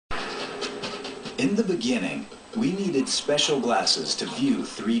In the beginning, we needed special glasses to view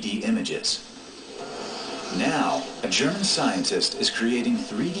 3D images. Now, a German scientist is creating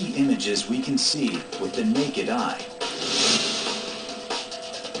 3D images we can see with the naked eye.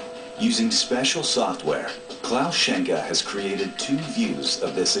 Using special software, Klaus Schenke has created two views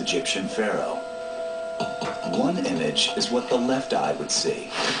of this Egyptian pharaoh. One image is what the left eye would see.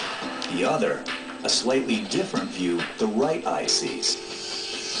 The other, a slightly different view the right eye sees.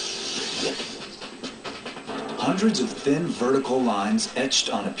 Hundreds of thin vertical lines etched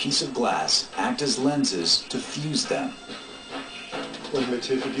on a piece of glass act as lenses to fuse them.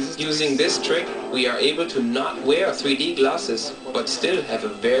 Using this trick, we are able to not wear 3D glasses, but still have a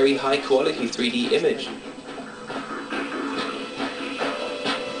very high quality 3D image.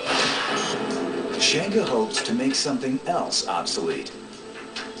 Schenke hopes to make something else obsolete: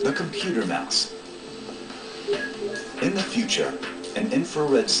 the computer mouse. In the future, an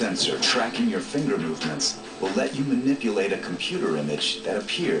infrared sensor tracking your finger movements will let you manipulate a computer image that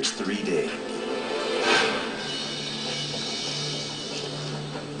appears 3D.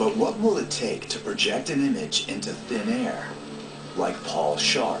 But what will it take to project an image into thin air, like Paul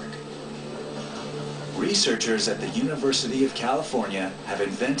Shark? Researchers at the University of California have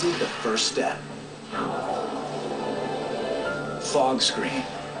invented the first step: fog screen.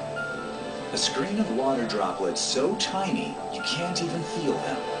 A screen of water droplets so tiny you can't even feel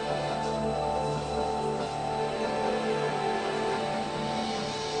them.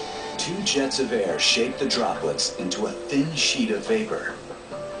 Two jets of air shape the droplets into a thin sheet of vapor.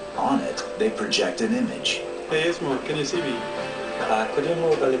 On it, they project an image. Hey Ismo, can you see me? Could you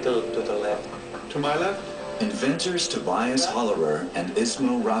move a little to the left? To my left? Inventors Tobias Hollerer and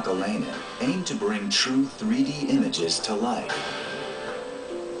Ismo Rakalainen aim to bring true 3D images to life.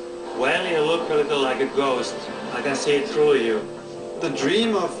 Well, you look a little like a ghost. I can see through you. The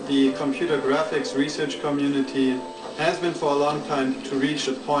dream of the computer graphics research community has been for a long time to reach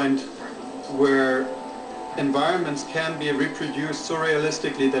a point where environments can be reproduced so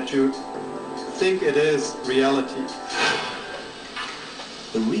realistically that you think it is reality.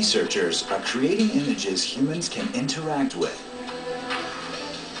 The researchers are creating images humans can interact with.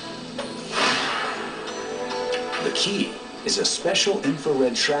 The key is a special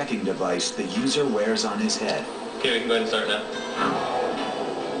infrared tracking device the user wears on his head. Okay, we can go ahead and start now.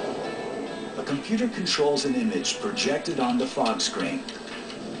 A computer controls an image projected on the fog screen.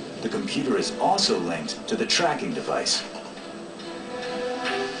 The computer is also linked to the tracking device.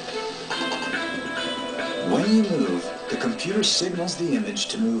 When you move, the computer signals the image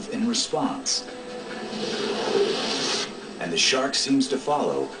to move in response. And the shark seems to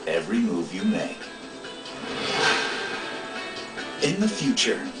follow every move you make. In the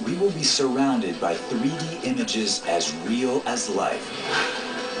future, we will be surrounded by 3D images as real as life.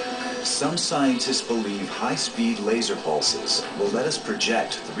 Some scientists believe high-speed laser pulses will let us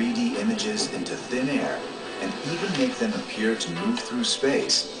project 3D images into thin air and even make them appear to move through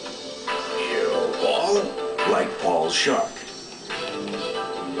space. Like Paul's shark.